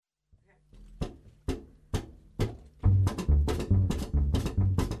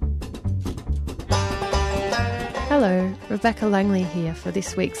Hello, Rebecca Langley here for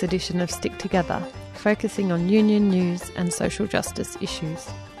this week's edition of Stick Together, focusing on union news and social justice issues.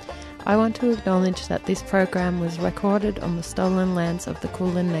 I want to acknowledge that this program was recorded on the stolen lands of the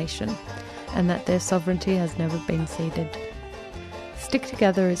Kulin Nation and that their sovereignty has never been ceded. Stick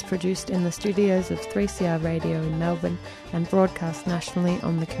Together is produced in the studios of 3CR Radio in Melbourne and broadcast nationally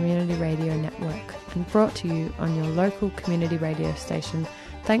on the Community Radio Network and brought to you on your local community radio station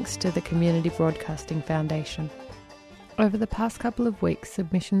thanks to the Community Broadcasting Foundation. Over the past couple of weeks,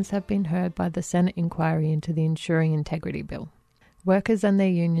 submissions have been heard by the Senate inquiry into the Ensuring Integrity Bill. Workers and their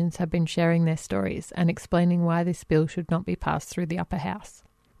unions have been sharing their stories and explaining why this bill should not be passed through the upper house.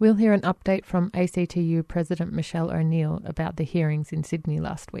 We'll hear an update from ACTU President Michelle O'Neill about the hearings in Sydney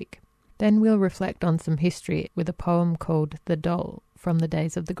last week. Then we'll reflect on some history with a poem called The Dole from the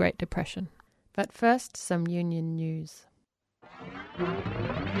days of the Great Depression. But first, some union news.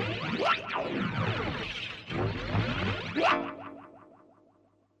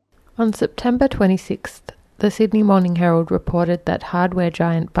 On September 26th, the Sydney Morning Herald reported that hardware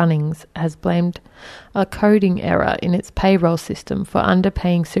giant Bunnings has blamed a coding error in its payroll system for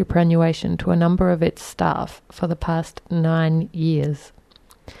underpaying superannuation to a number of its staff for the past 9 years.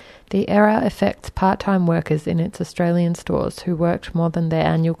 The error affects part-time workers in its Australian stores who worked more than their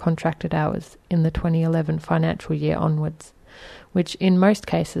annual contracted hours in the 2011 financial year onwards, which in most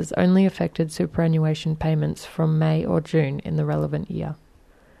cases only affected superannuation payments from May or June in the relevant year.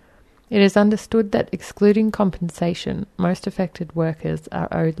 It is understood that excluding compensation, most affected workers are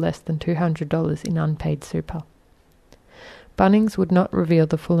owed less than $200 in unpaid super. Bunnings would not reveal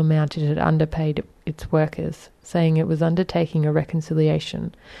the full amount it had underpaid its workers, saying it was undertaking a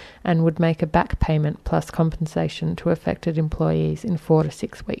reconciliation and would make a back payment plus compensation to affected employees in 4 to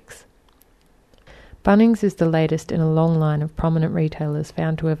 6 weeks. Bunnings is the latest in a long line of prominent retailers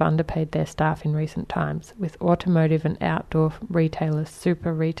found to have underpaid their staff in recent times, with automotive and outdoor retailer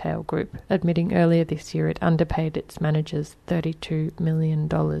Super Retail Group admitting earlier this year it underpaid its managers $32 million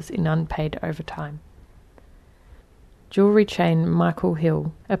in unpaid overtime. Jewellery chain Michael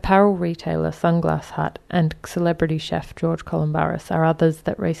Hill, apparel retailer Sunglass Hut, and celebrity chef George Columbaris are others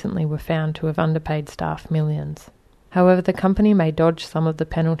that recently were found to have underpaid staff millions. However, the company may dodge some of the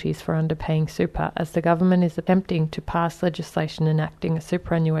penalties for underpaying super as the government is attempting to pass legislation enacting a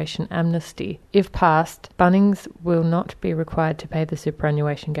superannuation amnesty. If passed, Bunnings will not be required to pay the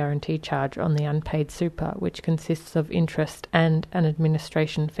superannuation guarantee charge on the unpaid super, which consists of interest and an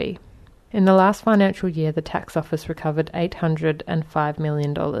administration fee. In the last financial year, the tax office recovered $805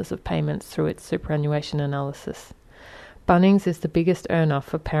 million of payments through its superannuation analysis. Bunnings is the biggest earner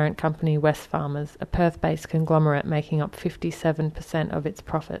for parent company Wesfarmers, a Perth-based conglomerate making up 57% of its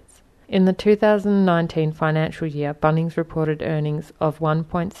profits. In the 2019 financial year, Bunnings reported earnings of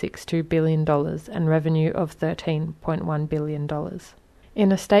 $1.62 billion and revenue of $13.1 billion.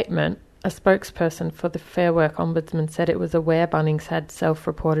 In a statement, a spokesperson for the Fair Work Ombudsman said it was aware Bunnings had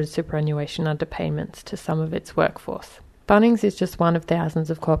self-reported superannuation underpayments to some of its workforce. Bunnings is just one of thousands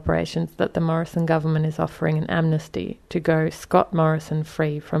of corporations that the Morrison government is offering an amnesty to go Scott Morrison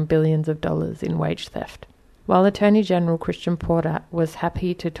free from billions of dollars in wage theft. While Attorney General Christian Porter was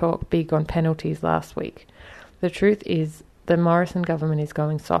happy to talk big on penalties last week, the truth is the Morrison government is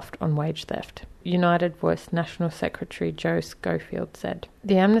going soft on wage theft. United Voice National Secretary Joe Schofield said,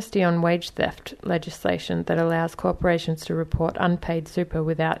 "The amnesty on wage theft legislation that allows corporations to report unpaid super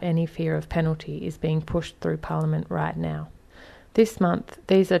without any fear of penalty is being pushed through Parliament right now. This month,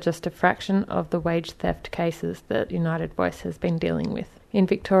 these are just a fraction of the wage theft cases that United Voice has been dealing with. In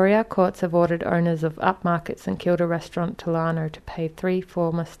Victoria, courts have ordered owners of Upmarket St Kilda restaurant Tolano to pay 3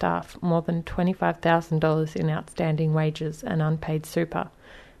 former staff more than $25,000 in outstanding wages and unpaid super,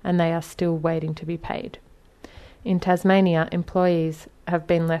 and they are still waiting to be paid. In Tasmania, employees have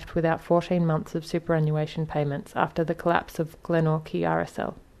been left without 14 months of superannuation payments after the collapse of Glenorchy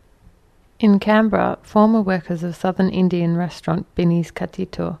RSL. In Canberra, former workers of Southern Indian restaurant Binny's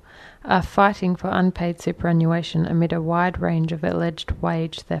Katito are fighting for unpaid superannuation amid a wide range of alleged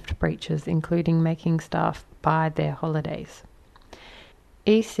wage theft breaches, including making staff buy their holidays.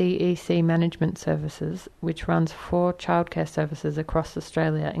 ECEC Management Services, which runs 4 childcare services across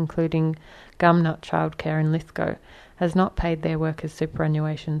Australia, including Gumnut Childcare in Lithgow, has not paid their workers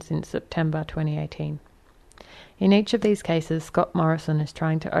superannuation since September 2018. In each of these cases, Scott Morrison is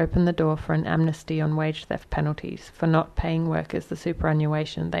trying to open the door for an amnesty on wage theft penalties for not paying workers the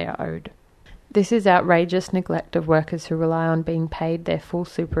superannuation they are owed. This is outrageous neglect of workers who rely on being paid their full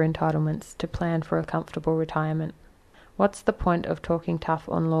super entitlements to plan for a comfortable retirement. What's the point of talking tough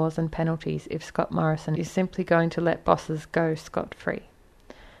on laws and penalties if Scott Morrison is simply going to let bosses go scot-free?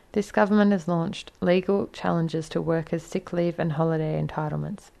 This government has launched legal challenges to workers' sick leave and holiday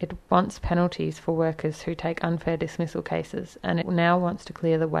entitlements. It wants penalties for workers who take unfair dismissal cases, and it now wants to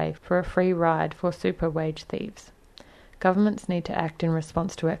clear the way for a free ride for super wage thieves. Governments need to act in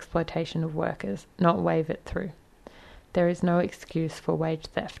response to exploitation of workers, not wave it through. There is no excuse for wage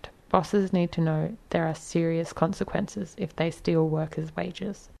theft. Bosses need to know there are serious consequences if they steal workers'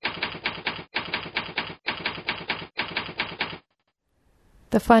 wages.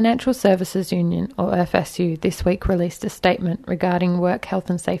 The Financial Services Union, or FSU, this week released a statement regarding work health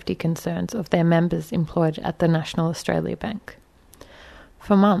and safety concerns of their members employed at the National Australia Bank.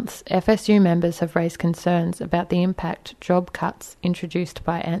 For months, FSU members have raised concerns about the impact job cuts introduced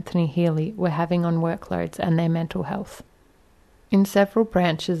by Anthony Healy were having on workloads and their mental health. In several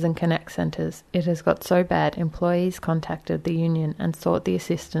branches and Connect centres, it has got so bad employees contacted the union and sought the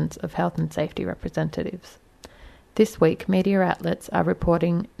assistance of health and safety representatives. This week, media outlets are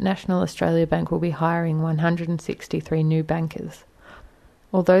reporting National Australia Bank will be hiring 163 new bankers.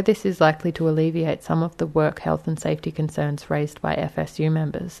 Although this is likely to alleviate some of the work health and safety concerns raised by FSU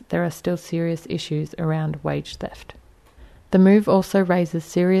members, there are still serious issues around wage theft. The move also raises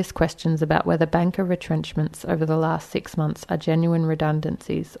serious questions about whether banker retrenchments over the last 6 months are genuine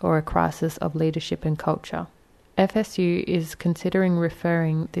redundancies or a crisis of leadership and culture. FSU is considering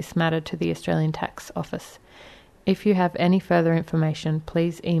referring this matter to the Australian Tax Office. If you have any further information,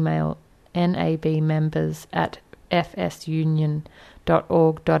 please email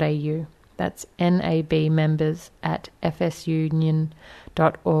nabmembers@fsunion.org.au. That's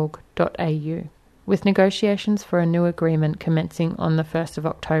nabmembers@fsunion.org.au. With negotiations for a new agreement commencing on the 1st of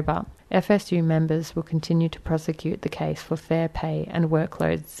October, FSU members will continue to prosecute the case for fair pay and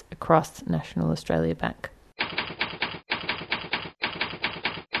workloads across National Australia Bank.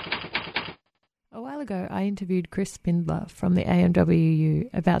 A while ago, I interviewed Chris Spindler from the AMWU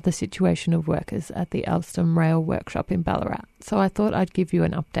about the situation of workers at the Alstom Rail Workshop in Ballarat, so I thought I'd give you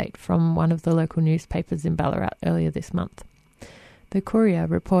an update from one of the local newspapers in Ballarat earlier this month. The Courier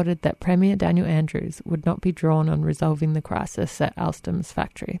reported that Premier Daniel Andrews would not be drawn on resolving the crisis at Alstom's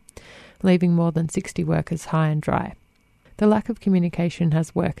factory, leaving more than 60 workers high and dry. The lack of communication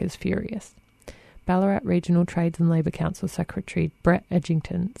has workers furious. Ballarat Regional Trades and Labour Council Secretary Brett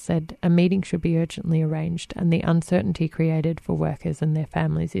Edgington said a meeting should be urgently arranged and the uncertainty created for workers and their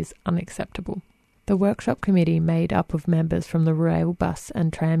families is unacceptable. The workshop committee, made up of members from the Rail, Bus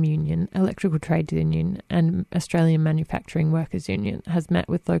and Tram Union, Electrical Trades Union and Australian Manufacturing Workers Union, has met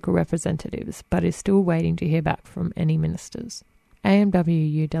with local representatives but is still waiting to hear back from any ministers.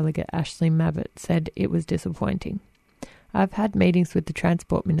 AMWU delegate Ashley Mabbott said it was disappointing. I've had meetings with the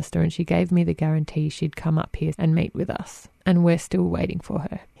Transport Minister and she gave me the guarantee she'd come up here and meet with us, and we're still waiting for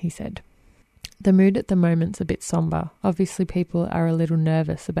her, he said. The mood at the moment's a bit sombre. Obviously people are a little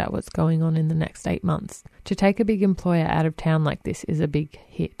nervous about what's going on in the next 8 months. To take a big employer out of town like this is a big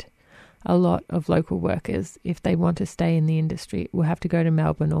hit. A lot of local workers, if they want to stay in the industry, will have to go to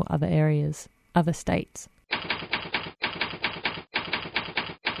Melbourne or other areas, other states.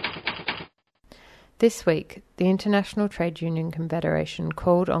 This week, the International Trade Union Confederation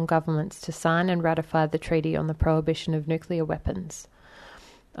called on governments to sign and ratify the Treaty on the Prohibition of Nuclear Weapons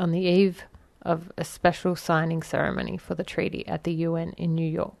on the eve of a special signing ceremony for the treaty at the UN in New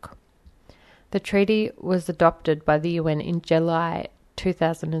York. The treaty was adopted by the UN in July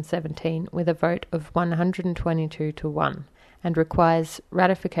 2017 with a vote of 122 to 1 and requires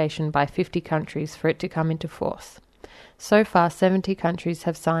ratification by 50 countries for it to come into force. So far, 70 countries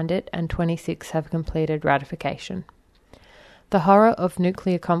have signed it and 26 have completed ratification. The horror of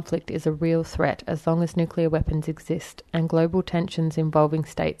nuclear conflict is a real threat as long as nuclear weapons exist, and global tensions involving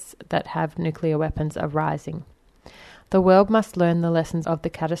states that have nuclear weapons are rising. The world must learn the lessons of the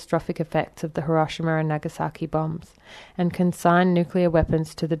catastrophic effects of the Hiroshima and Nagasaki bombs and consign nuclear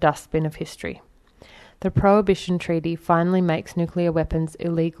weapons to the dustbin of history. The Prohibition Treaty finally makes nuclear weapons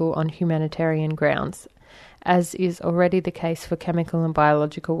illegal on humanitarian grounds, as is already the case for chemical and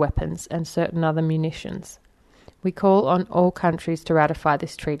biological weapons and certain other munitions. We call on all countries to ratify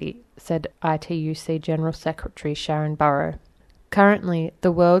this treaty, said ITUC General Secretary Sharon Burrow. Currently,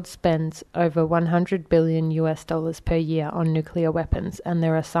 the world spends over $100 billion per year on nuclear weapons, and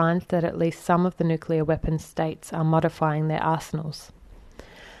there are signs that at least some of the nuclear weapons states are modifying their arsenals.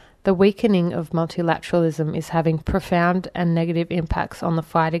 The weakening of multilateralism is having profound and negative impacts on the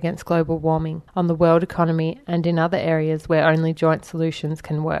fight against global warming, on the world economy, and in other areas where only joint solutions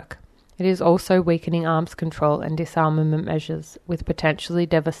can work. It is also weakening arms control and disarmament measures, with potentially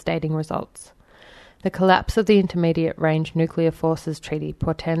devastating results. The collapse of the Intermediate Range Nuclear Forces Treaty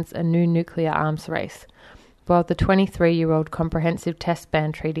portends a new nuclear arms race, while the 23-year-old Comprehensive Test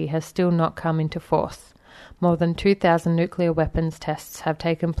Ban Treaty has still not come into force. More than 2,000 nuclear weapons tests have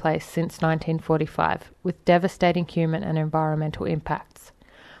taken place since 1945, with devastating human and environmental impacts.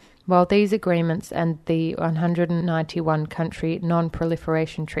 While these agreements and the 191-country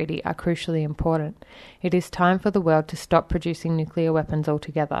Non-Proliferation Treaty are crucially important, it is time for the world to stop producing nuclear weapons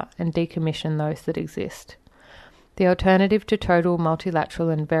altogether and decommission those that exist. The alternative to total, multilateral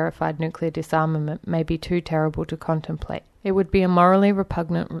and verified nuclear disarmament may be too terrible to contemplate. It would be a morally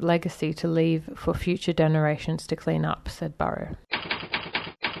repugnant legacy to leave for future generations to clean up, said Burrow.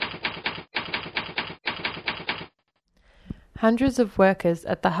 Hundreds of workers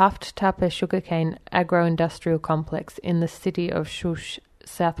at the Haft Tapa sugarcane agro-industrial complex in the city of Shush,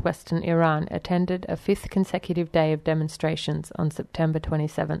 southwestern Iran, attended a fifth consecutive day of demonstrations on September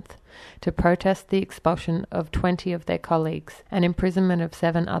 27th to protest the expulsion of 20 of their colleagues and imprisonment of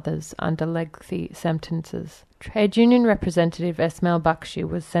 7 others under lengthy sentences. Trade union representative Esmail Bakshi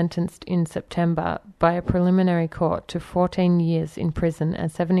was sentenced in September by a preliminary court to 14 years in prison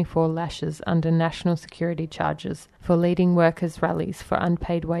and 74 lashes under national security charges for leading workers' rallies for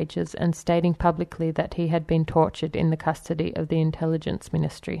unpaid wages and stating publicly that he had been tortured in the custody of the Intelligence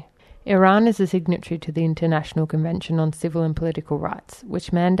Ministry. Iran is a signatory to the International Convention on Civil and Political Rights,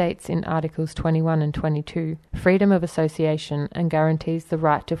 which mandates in Articles 21 and 22 freedom of association and guarantees the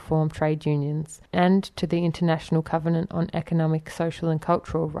right to form trade unions, and to the International Covenant on Economic, Social and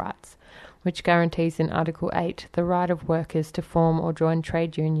Cultural Rights, which guarantees in Article 8 the right of workers to form or join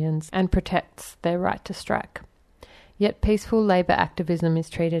trade unions and protects their right to strike. Yet peaceful labour activism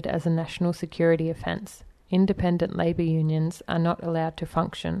is treated as a national security offence. Independent labour unions are not allowed to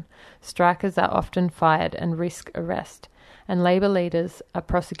function, strikers are often fired and risk arrest, and labour leaders are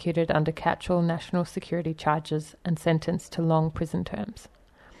prosecuted under catch-all national security charges and sentenced to long prison terms.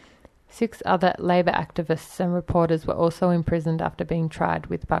 6 other labour activists and reporters were also imprisoned after being tried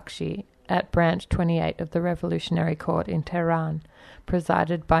with Bakshi at Branch 28 of the Revolutionary Court in Tehran,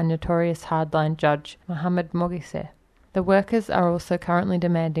 presided by notorious hardline judge Mohammad Moghazeh. The workers are also currently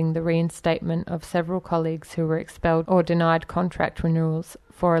demanding the reinstatement of several colleagues who were expelled or denied contract renewals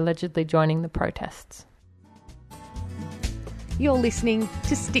for allegedly joining the protests. You're listening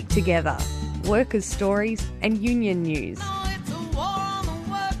to Stick Together, workers' stories and union news.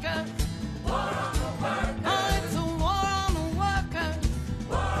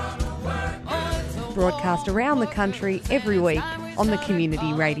 Broadcast around the country every week on the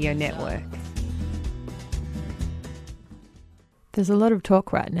Community Radio Network. There's a lot of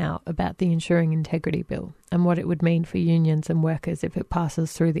talk right now about the Ensuring Integrity Bill and what it would mean for unions and workers if it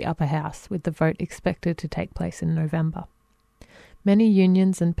passes through the upper house, with the vote expected to take place in November. Many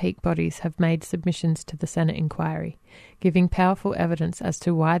unions and peak bodies have made submissions to the Senate inquiry, giving powerful evidence as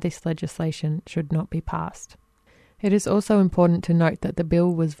to why this legislation should not be passed. It is also important to note that the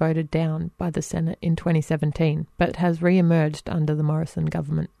bill was voted down by the Senate in 2017, but has re-emerged under the Morrison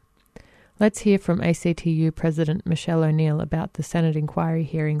government. Let's hear from ACTU President Michelle O'Neill about the Senate inquiry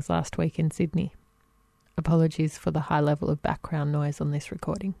hearings last week in Sydney. Apologies for the high level of background noise on this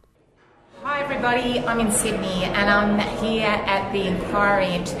recording. Hi everybody, I'm in Sydney and I'm here at the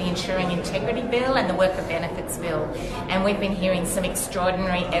inquiry into the Ensuring Integrity Bill and the Worker Benefits Bill, and we've been hearing some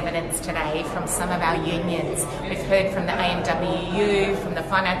extraordinary evidence today from some of our unions. We've heard from the AMWU, from the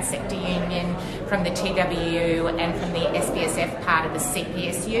Finance Sector Union, from the TWU and from the SPSF part of the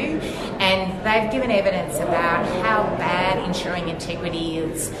CPSU, and they've given evidence about how bad ensuring integrity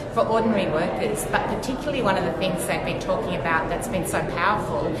is for ordinary workers, but particularly one of the things they've been talking about that's been so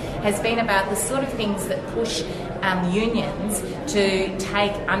powerful has been about the sort of things that push unions to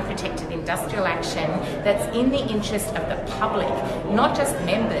take unprotected industrial action that's in the interest of the public, not just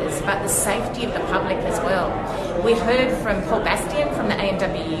members, but the safety of the public as well. We heard from Paul Bastian from the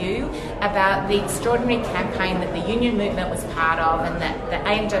AMWU about the extraordinary campaign that the union movement was part of and that the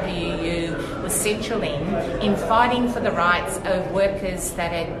AMWU was central in fighting for the rights of workers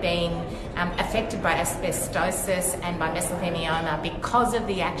that had been affected by asbestosis and by mesothelioma because of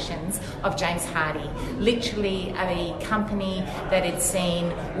the actions of James Hardie, literally a company that had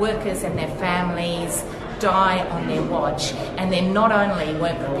seen workers and their families die on their watch, and then not only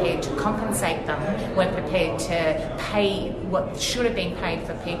weren't prepared to compensate them, weren't prepared to pay what should have been paid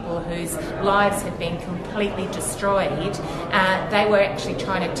for people whose lives had been completely destroyed, they were actually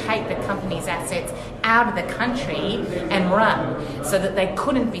trying to take the company's assets out of the country and run so that they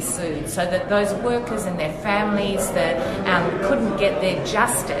couldn't be sued, so that those workers and their families that couldn't get their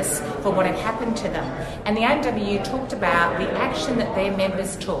justice for what had happened to them. And the AMWU talked about the action that their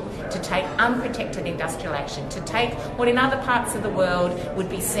members took to take unprotected industrial industrial action, to take what in other parts of the world would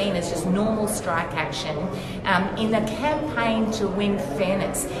be seen as just normal strike action, in a campaign to win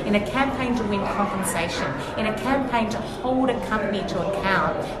fairness, in a campaign to win compensation, in a campaign to hold a company to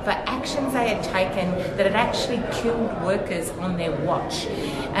account for actions they had taken that had actually killed workers on their watch.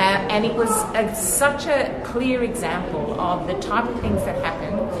 And it was such a clear example of the type of things that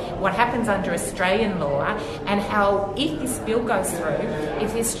happen, what happens under Australian law, and how if this bill goes through,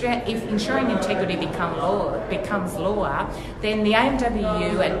 if ensuring integrity becomes law, then the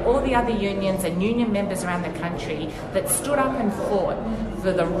AMWU and all the other unions and union members around the country that stood up and fought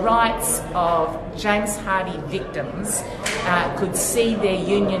for the rights of James Hardie victims could see their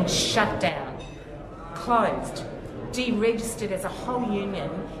union shut down, closed, deregistered as a whole union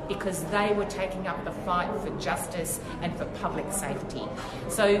because they were taking up the fight for justice and for public safety.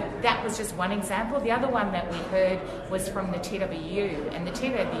 So that was just one example. The other one that we heard was from the TWU, and the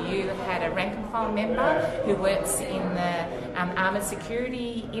TWU had a rank and file member who works in the armoured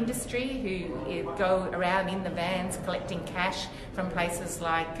security industry, who go around in the vans collecting cash from places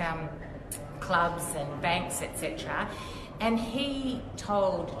like clubs and banks, etc. And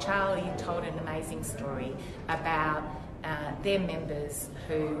Charlie told an amazing story about their members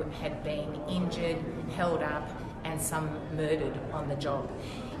who had been injured, held up, and some murdered on the job.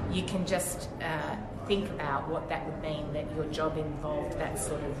 You can just think about what that would mean, that your job involved that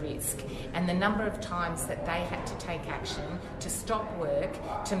sort of risk, and the number of times that they had to take action to stop work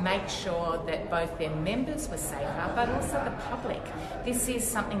to make sure that both their members were safer, but also the public. This is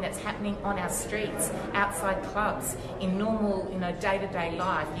something that's happening on our streets, outside clubs, in normal, day-to-day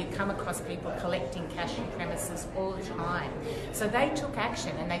life. You come across people collecting cash from premises all the time. So they took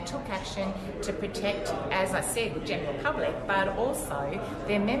action, and they took action to protect, as I said, the general public, but also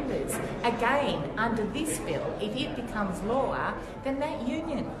their members. Again, under this bill, if it becomes law, then that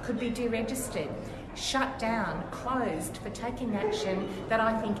union could be deregistered, shut down, closed for taking action that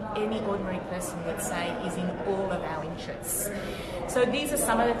I think any ordinary person would say is in all of our interests. So these are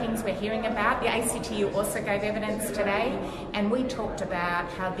some of the things we're hearing about. The ACTU also gave evidence today, and we talked about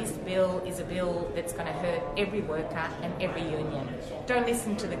how this bill is a bill that's going to hurt every worker and every union. Don't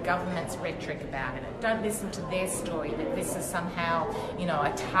listen to the government's rhetoric about it. Don't listen to their story that this is somehow,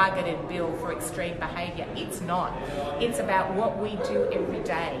 a targeted bill for extreme behaviour. It's not. It's about what we do every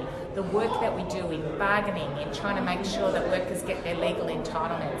day. The work that we do in bargaining, in trying to make sure that workers get their legal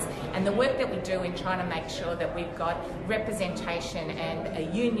entitlements, and the work that we do in trying to make sure that we've got representation and a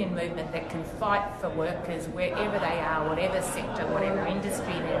union movement that can fight for workers wherever they are, whatever sector, whatever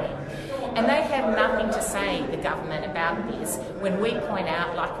industry they're in. And they have nothing to say, the government, about this when we point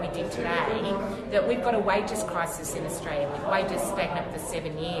out, like we did today, that we've got a wages crisis in Australia with wages stagnant for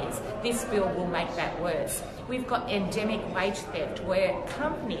 7 years. This bill will make that worse. We've got endemic wage theft where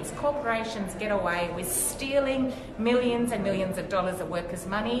companies, corporations get away with stealing millions and millions of dollars of workers'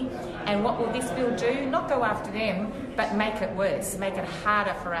 money. And what will this bill do? Not go after them, but make it worse, make it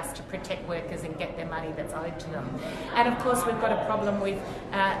harder for us to protect workers and get their money that's owed to them. And of course, we've got a problem with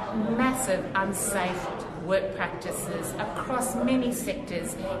massive unsafe work practices across many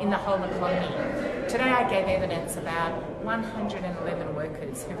sectors in the whole economy. Today I gave evidence about 111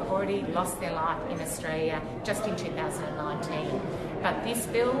 workers who've already lost their life in Australia just in 2019. But this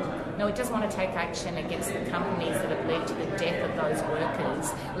bill, no, it doesn't want to take action against the companies that have led to the death of those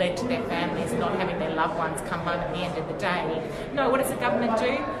workers, led to their families not having their loved ones come home at the end of the day. No, what does the government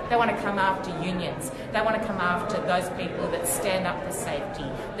do? They want to come after unions. They want to come after those people that stand up for safety,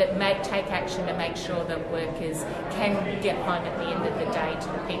 that take action to make sure that workers can get home at the end of the day to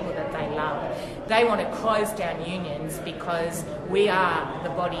the people that they love. They want to close down unions because we are the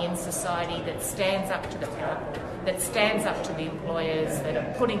body in society that stands up to the people, that stands up to the employers that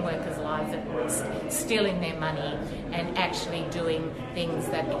are putting workers' lives at risk, stealing their money, and actually doing things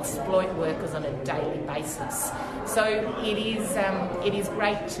that exploit workers on a daily basis. So it is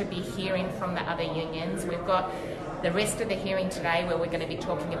great to be hearing from the other unions. We've got the rest of the hearing today where we're going to be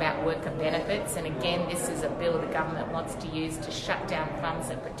talking about worker benefits, and again this is a bill the government wants to use to shut down funds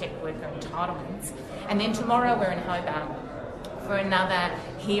that protect worker entitlements. And then tomorrow we're in Hobart for another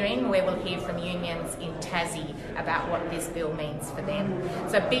hearing where we'll hear from unions in Tassie about what this bill means for them.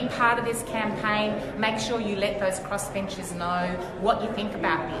 So a big part of this campaign, make sure you let those crossbenchers know what you think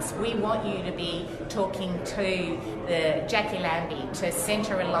about this. We want you to be talking to the Jackie Lambie, to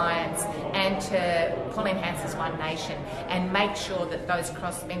Centre Alliance and to Pauline Hanson's One Nation, and make sure that those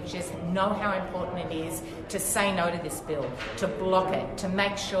crossbenchers know how important it is to say no to this bill, to block it, to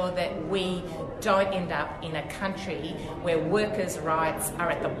make sure that we don't end up in a country where workers workers' rights are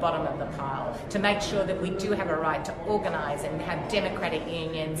at the bottom of the pile, to make sure that we do have a right to organise and have democratic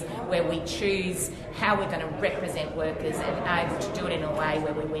unions where we choose how we're going to represent workers and able to do it in a way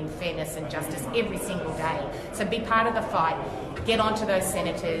where we win fairness and justice every single day. So be part of the fight, get onto those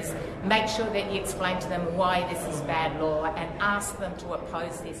senators, make sure that you explain to them why this is bad law and ask them to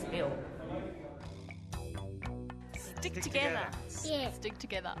oppose this bill. Stick together. Yeah. Stick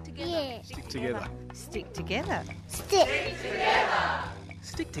together. Yeah. Stick together. Stick together. Stick.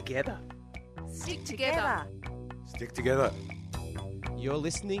 Stick together. Stick together. Stick together. You're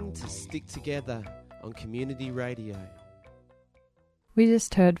listening to Stick Together on Community Radio. We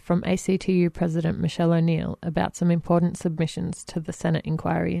just heard from ACTU President Michelle O'Neill about some important submissions to the Senate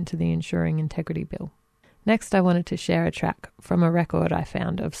inquiry into the Ensuring Integrity Bill. Next, I wanted to share a track from a record I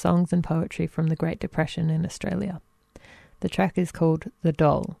found of songs and poetry from the Great Depression in Australia. The track is called The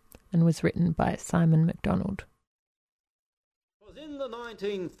Dole and was written by Simon MacDonald. It was in the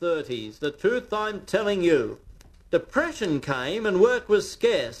 1930s, the truth I'm telling you. Depression came and work was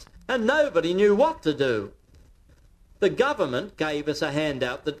scarce and nobody knew what to do. The government gave us a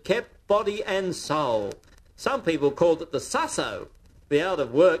handout that kept body and soul. Some people called it the susso. The out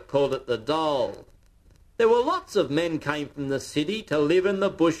of work called it the dole. There were lots of men came from the city to live in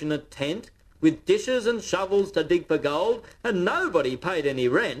the bush in a tent, with dishes and shovels to dig for gold, and nobody paid any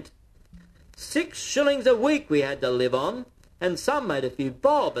rent. 6 shillings a week we had to live on, and some made a few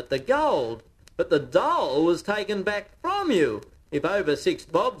bob at the gold. But the dole was taken back from you if over 6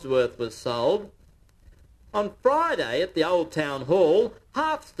 bobs worth was sold. On Friday at the old town hall,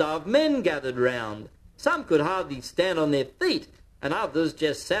 half-starved men gathered round. Some could hardly stand on their feet, and others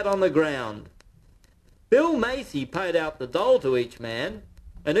just sat on the ground. Bill Macy paid out the dole to each man,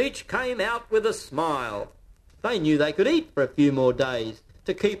 and each came out with a smile. They knew they could eat for a few more days,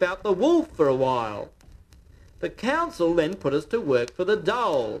 to keep out the wolf for a while. The council then put us to work for the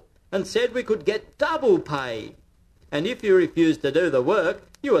dole, and said we could get double pay. And if you refused to do the work,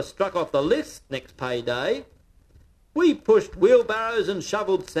 you were struck off the list next payday. We pushed wheelbarrows and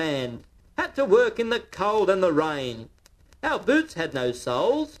shovelled sand, had to work in the cold and the rain. Our boots had no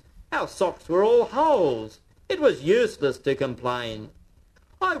soles, our socks were all holes. It was useless to complain.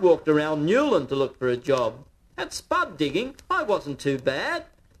 I walked around Newland to look for a job. At spud digging, I wasn't too bad,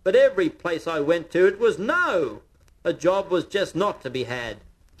 but every place I went to it was no. A job was just not to be had.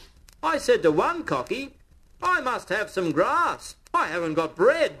 I said to one cocky, I must have some grass. I haven't got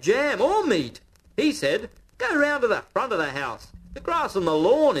bread, jam or meat. He said, go round to the front of the house. The grass on the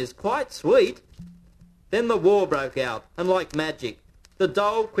lawn is quite sweet. Then the war broke out, and like magic, the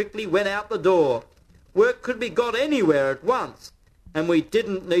dole quickly went out the door. Work could be got anywhere at once, and we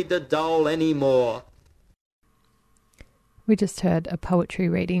didn't need the dole anymore. We just heard a poetry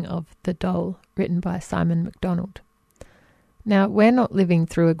reading of The Dole, written by Simon MacDonald. Now, we're not living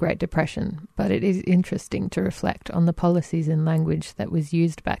through a Great Depression, but it is interesting to reflect on the policies and language that was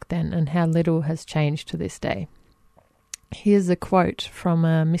used back then and how little has changed to this day. Here's a quote from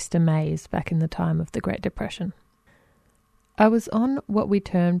Mr. Mays back in the time of the Great Depression. I was on what we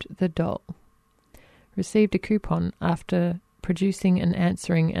termed the dole. Received a coupon after producing and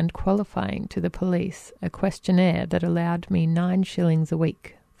answering and qualifying to the police a questionnaire that allowed me 9 shillings a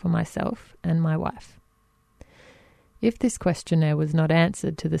week for myself and my wife. If this questionnaire was not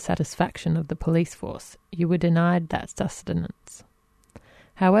answered to the satisfaction of the police force, you were denied that sustenance.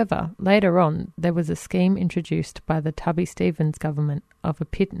 However, later on, there was a scheme introduced by the Tubby Stevens government of a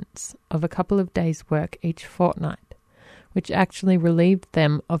pittance of a couple of days' work each fortnight, which actually relieved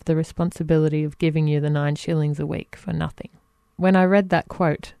them of the responsibility of giving you the 9 shillings a week for nothing. When I read that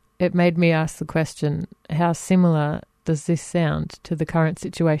quote, it made me ask the question, how similar does this sound to the current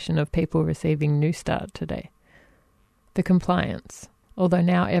situation of people receiving Newstart today? The compliance. Although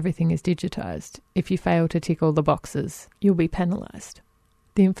now everything is digitised, if you fail to tick all the boxes, you'll be penalised.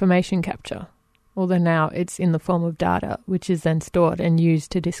 The information capture. Although now it's in the form of data, which is then stored and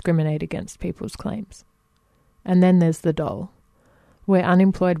used to discriminate against people's claims. And then there's the dole, where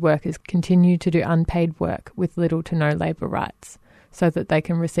unemployed workers continue to do unpaid work with little to no labour rights, so that they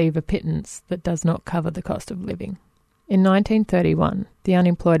can receive a pittance that does not cover the cost of living. In 1931, the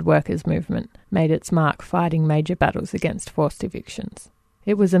unemployed workers movement made its mark fighting major battles against forced evictions.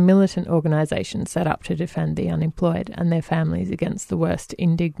 It was a militant organisation set up to defend the unemployed and their families against the worst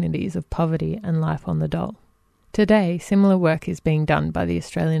indignities of poverty and life on the dole. Today, similar work is being done by the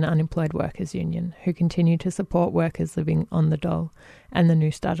Australian Unemployed Workers Union, who continue to support workers living on the dole and the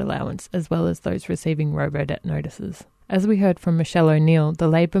Newstart allowance, as well as those receiving robo-debt notices. As we heard from Michelle O'Neill, the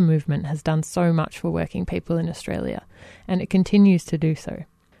labour movement has done so much for working people in Australia, and it continues to do so.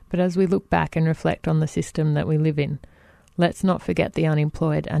 But as we look back and reflect on the system that we live in, Let's not forget the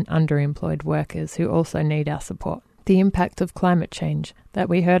unemployed and underemployed workers who also need our support. The impact of climate change that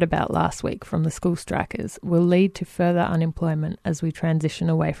we heard about last week from the school strikers will lead to further unemployment as we transition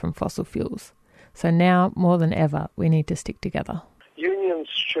away from fossil fuels. So now, more than ever, we need to stick together. Unions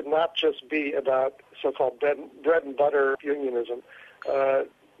should not just be about so-called bread and butter unionism.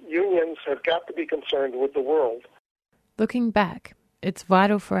 Unions have got to be concerned with the world. Looking back, it's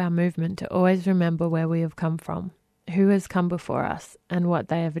vital for our movement to always remember where we have come from, who has come before us, and what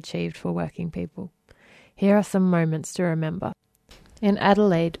they have achieved for working people. Here are some moments to remember. In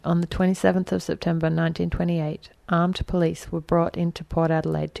Adelaide, on the 27th of September 1928, armed police were brought into Port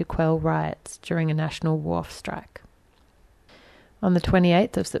Adelaide to quell riots during a national wharf strike. On the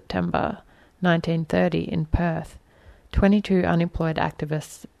 28th of September 1930 in Perth, 22 unemployed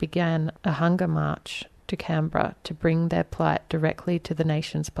activists began a hunger march to Canberra to bring their plight directly to the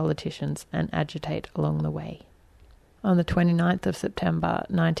nation's politicians and agitate along the way. On the 29th of September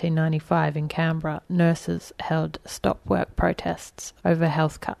 1995 in Canberra, nurses held stop-work protests over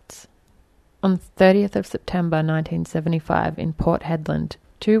health cuts. On the 30th of September 1975 in Port Hedland,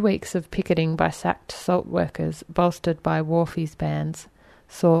 2 weeks of picketing by sacked salt workers, bolstered by wharfies bands,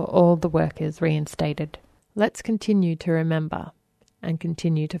 saw all the workers reinstated. Let's continue to remember and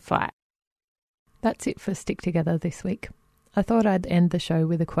continue to fight. That's it for Stick Together this week. I thought I'd end the show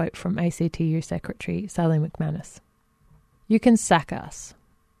with a quote from ACTU Secretary Sally McManus. "You can sack us,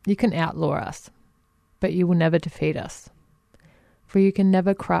 you can outlaw us, but you will never defeat us. For you can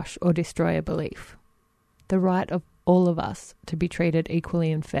never crush or destroy a belief, the right of all of us to be treated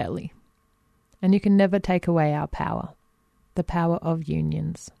equally and fairly. And you can never take away our power, the power of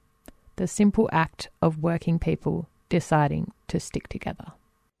unions, the simple act of working people deciding to stick together."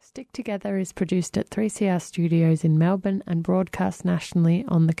 Stick Together is produced at 3CR Studios in Melbourne and broadcast nationally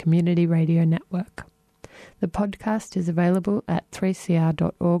on the Community Radio Network. The podcast is available at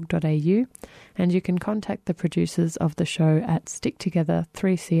 3cr.org.au, and you can contact the producers of the show at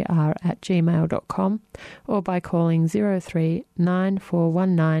sticktogether3cr@gmail.com or by calling 03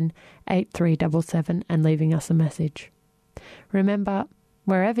 9419 8377 and leaving us a message. Remember,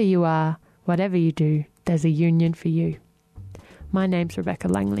 wherever you are, whatever you do, there's a union for you. My name's Rebecca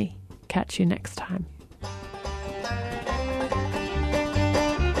Langley. Catch you next time.